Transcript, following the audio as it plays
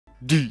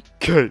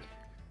DK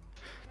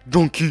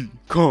Donkey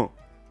Kong.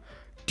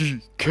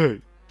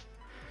 DK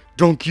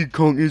Donkey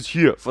Kong is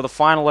here for the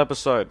final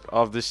episode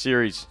of this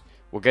series.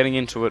 We're getting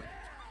into it.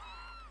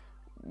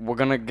 We're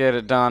gonna get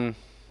it done.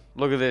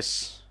 Look at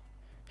this.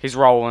 He's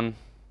rolling.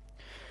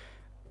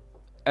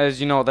 As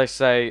you know what they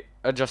say,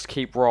 just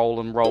keep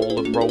rolling,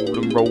 rolling,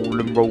 rolling,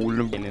 rolling,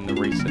 rolling. And in the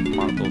recent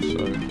month or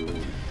so.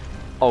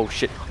 Oh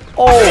shit.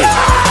 Oh!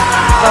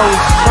 That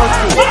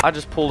was so cool. I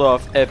just pulled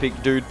off epic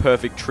dude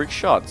perfect trick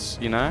shots,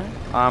 you know?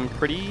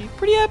 Pretty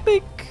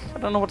epic. I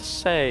don't know what to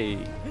say.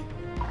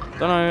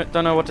 Don't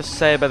know what to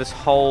say about this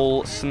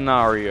whole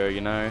scenario,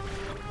 you know?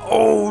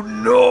 Oh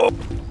no!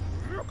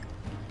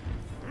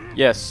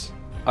 Yes,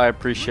 I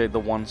appreciate the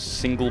one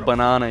single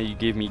banana you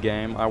give me,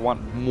 game. I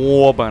want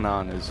more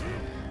bananas.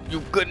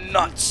 You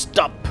cannot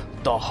stop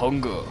the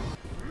hunger.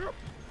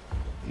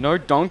 No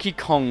Donkey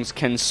Kongs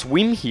can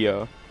swim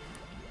here.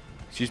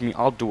 Excuse me,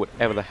 I'll do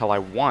whatever the hell I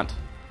want.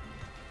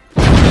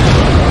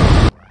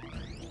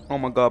 Oh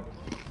my god.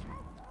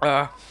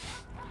 I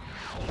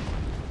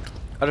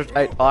just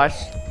ate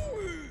ice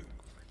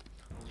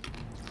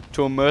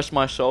to immerse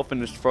myself in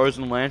this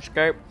frozen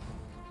landscape.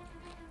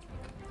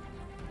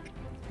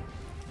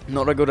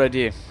 Not a good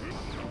idea.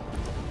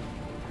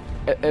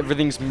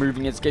 Everything's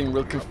moving, it's getting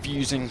real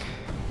confusing.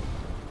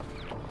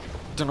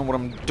 Don't know what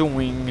I'm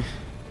doing.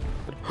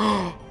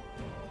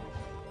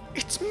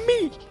 It's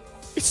me!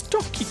 It's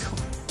Donkey Kong!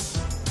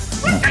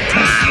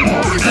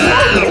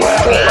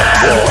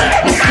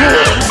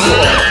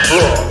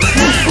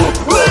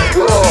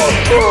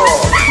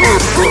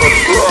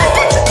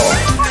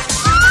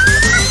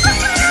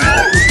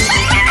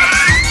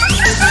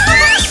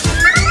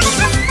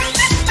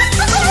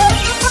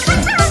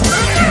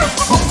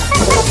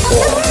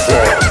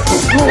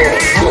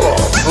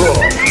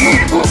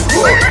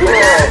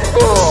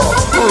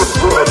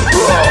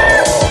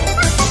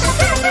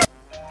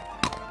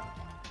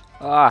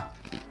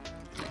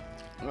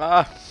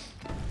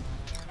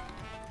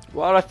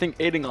 Why do I think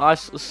eating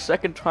ice the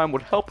second time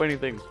would help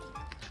anything?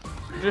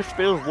 It just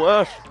feels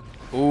worse.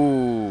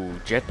 Ooh,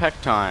 jetpack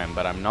time,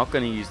 but I'm not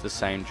going to use the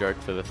same joke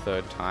for the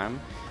third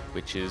time,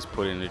 which is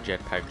put in a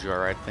jetpack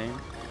joyride thing.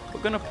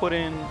 We're going to put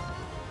in,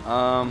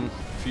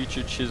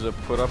 Future Chizza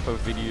put up a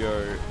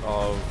video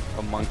of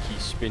a monkey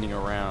spinning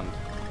around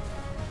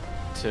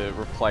to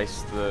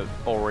replace the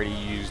already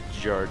used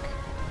joke.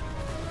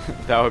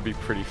 That would be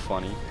pretty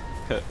funny.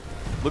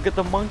 Look at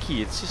the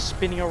monkey, it's just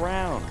spinning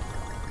around.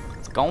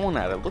 It's going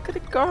at it, look at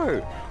it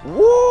go.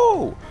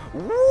 Whoa!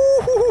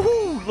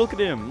 Woo! Look at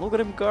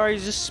him go,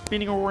 he's just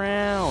spinning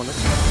around.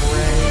 That's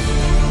great.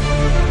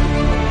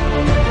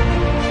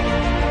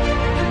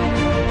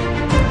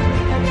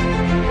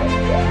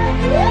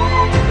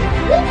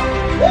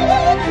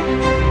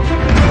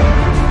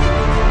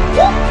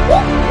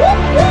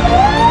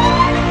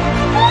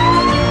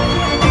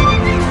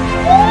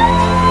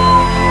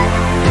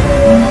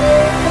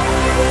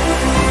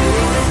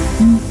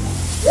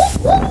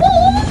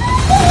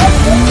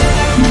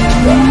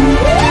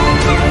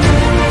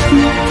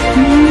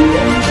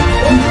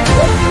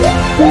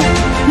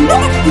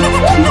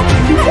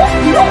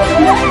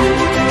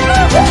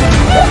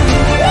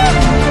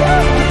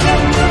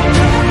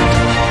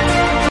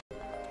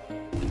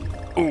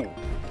 Ooh.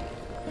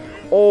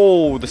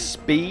 Oh, the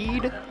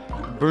speed?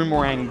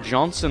 Boomerang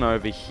Johnson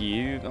over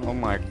here. Oh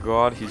my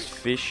god, his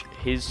fish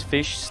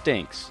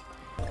stinks.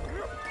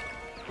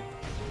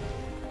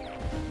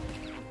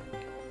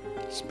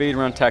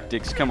 Speedrun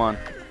tactics, come on.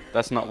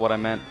 That's not what I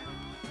meant.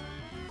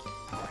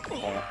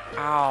 Oh,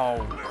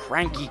 ow,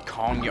 Cranky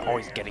Kong, you're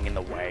always getting in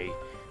the way.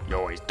 You're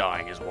always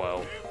dying as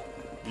well.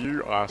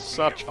 You are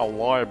such a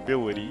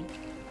liability.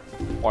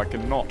 I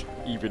cannot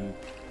even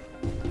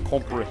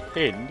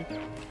comprehend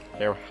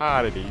how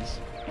hard it is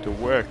to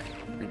work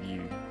with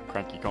you,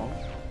 Cranky Kong.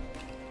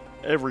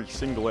 Every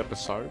single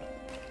episode,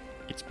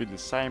 it's been the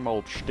same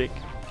old shtick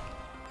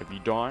of you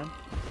dying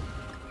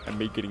and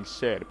me getting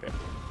sad about it.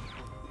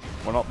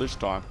 Well, not this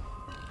time.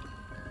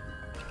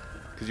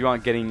 Because you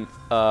aren't getting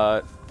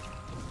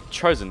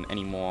chosen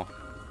anymore,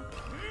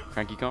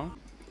 Cranky Kong.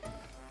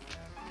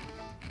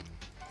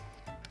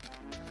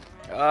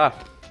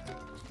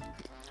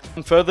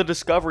 And further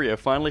discovery, I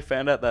finally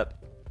found out that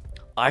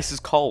ice is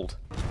cold.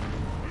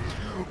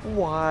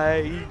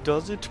 Why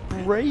does it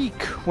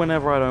break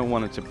whenever I don't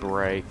want it to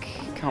break?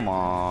 Come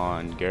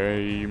on,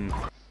 game.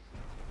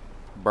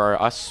 Bro,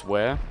 I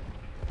swear,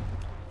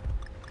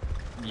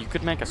 you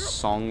could make a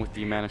song with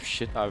the amount of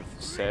shit I've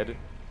said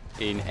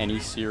in any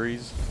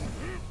series.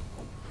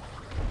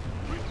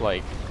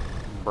 Like,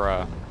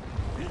 bruh.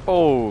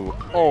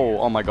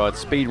 Oh my god,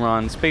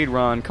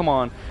 speedrun, come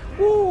on.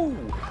 Woo!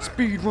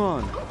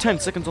 Speedrun! 10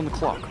 seconds on the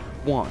clock.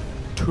 1,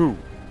 2,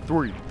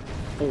 3,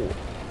 4,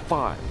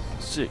 5,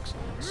 6,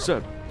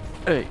 7,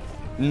 8,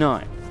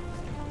 9.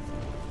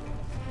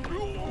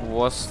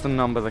 What's the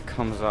number that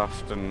comes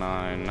after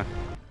 9?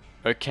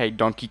 Okay,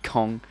 Donkey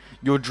Kong,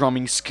 your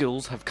drumming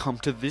skills have come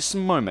to this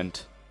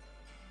moment.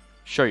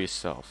 Show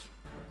yourself.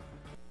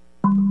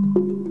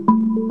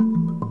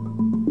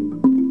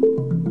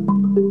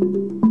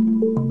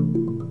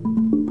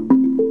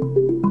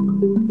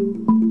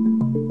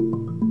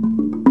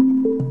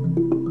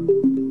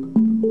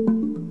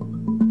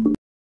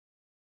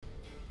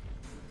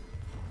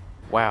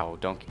 Wow,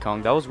 Donkey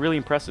Kong, that was really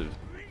impressive.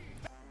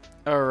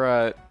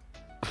 Alright,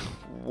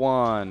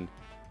 one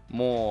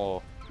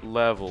more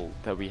level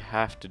that we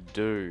have to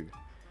do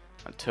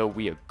until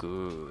we are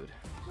good.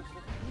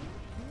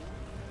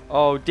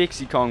 Oh,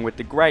 Dixie Kong with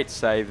the great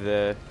save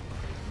there.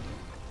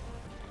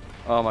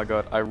 Oh my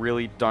god, I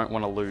really don't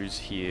want to lose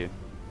here.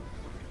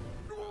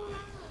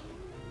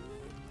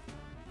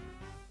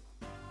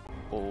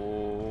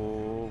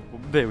 Oh,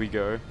 there we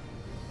go.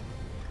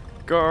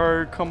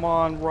 Go, come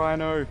on,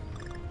 Rhino.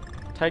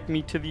 Take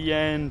me to the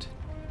end.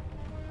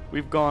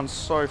 We've gone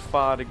so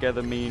far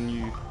together, me and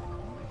you.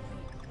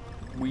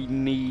 We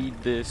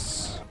need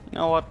this. You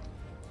know what?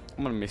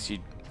 I'm gonna miss you,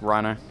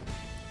 Rhino.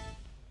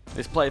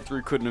 This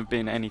playthrough couldn't have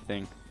been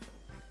anything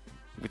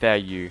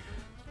without you.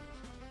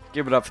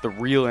 Give it up for the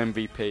real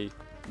MVP,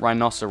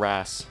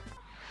 Rhinoceros.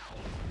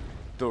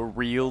 The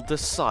real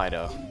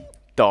decider.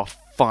 The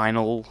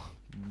final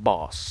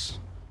boss.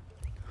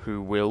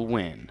 Who will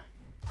win?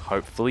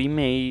 Hopefully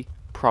me.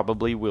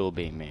 Probably will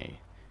be me.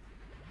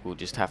 We'll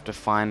just have to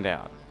find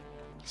out.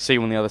 See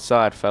you on the other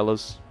side,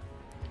 fellas.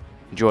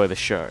 Enjoy the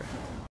show.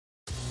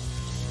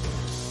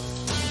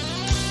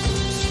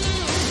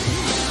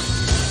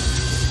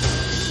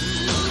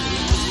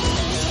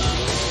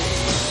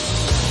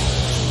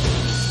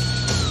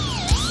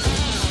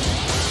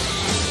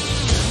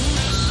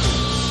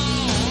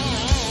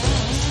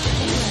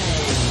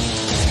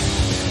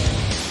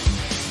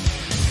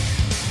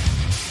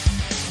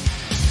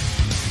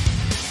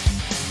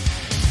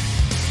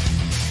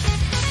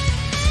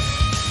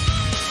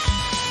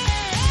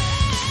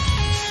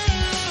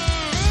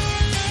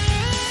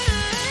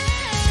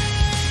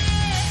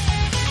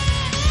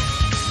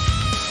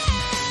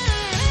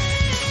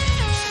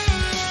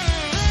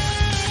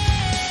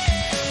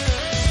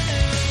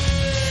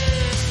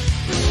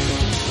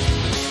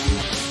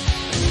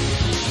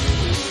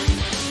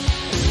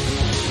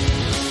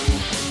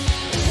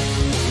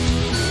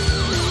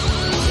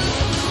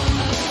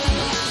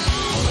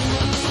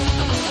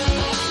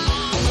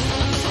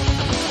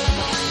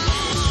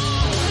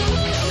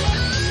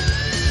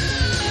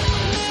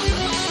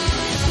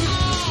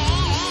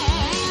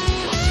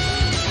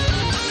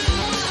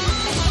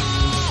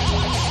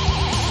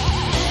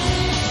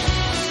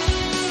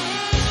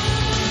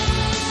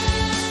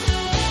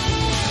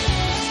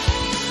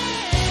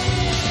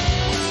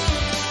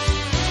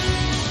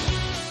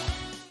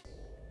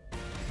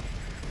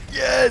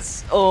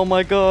 Yes! Oh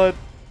my god.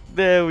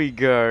 There we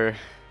go.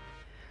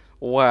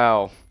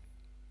 Wow.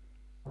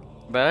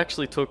 That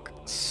actually took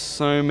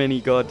so many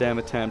goddamn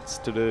attempts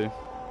to do.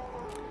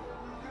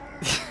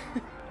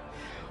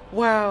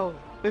 Wow.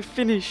 We're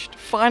finished.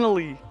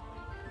 Finally.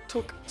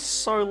 Took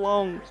so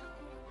long.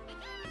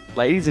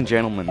 Ladies and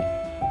gentlemen,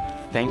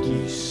 thank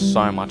you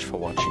so much for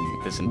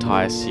watching this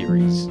entire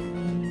series.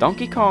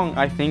 Donkey Kong,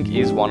 I think,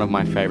 is one of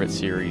my favorite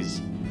series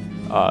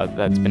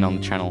that's been on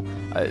the channel.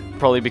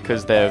 Probably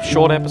because they're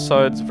short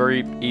episodes,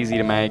 very easy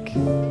to make,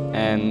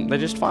 and they're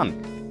just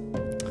fun.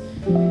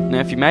 Now,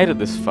 if you made it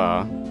this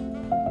far,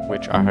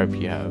 which I hope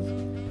you have,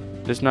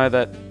 just know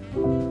that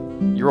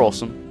you're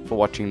awesome for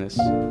watching this.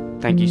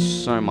 Thank you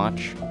so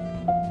much.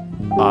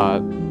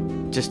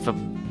 Just for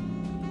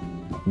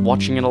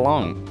watching it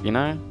along, you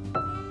know?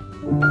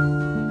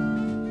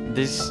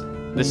 This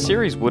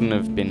series wouldn't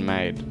have been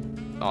made,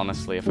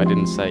 honestly, if I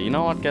didn't say, you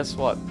know what, guess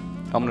what?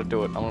 I'm gonna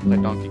do it. I'm gonna play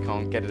Donkey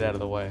Kong, get it out of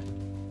the way.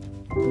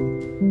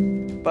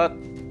 But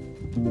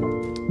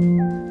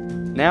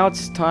now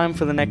it's time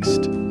for the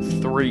next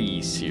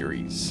 3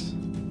 series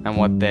and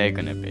what they're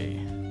gonna be,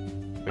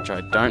 which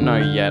I don't know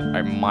yet.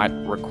 I might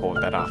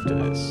record that after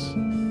this.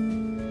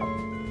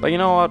 But you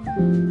know what?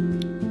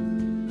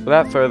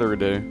 Without further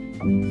ado,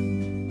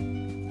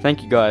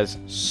 thank you guys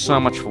so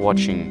much for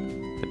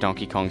watching the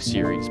Donkey Kong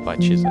series by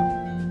Chizza.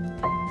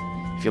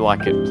 If you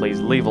like it, please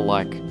leave a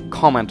like,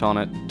 comment on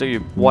it, do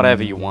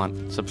whatever you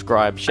want,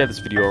 subscribe, share this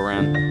video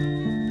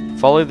around,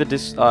 follow the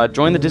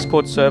join the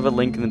Discord server,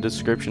 link in the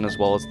description, as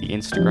well as the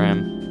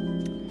Instagram,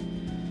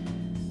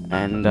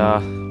 and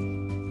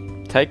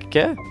take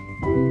care.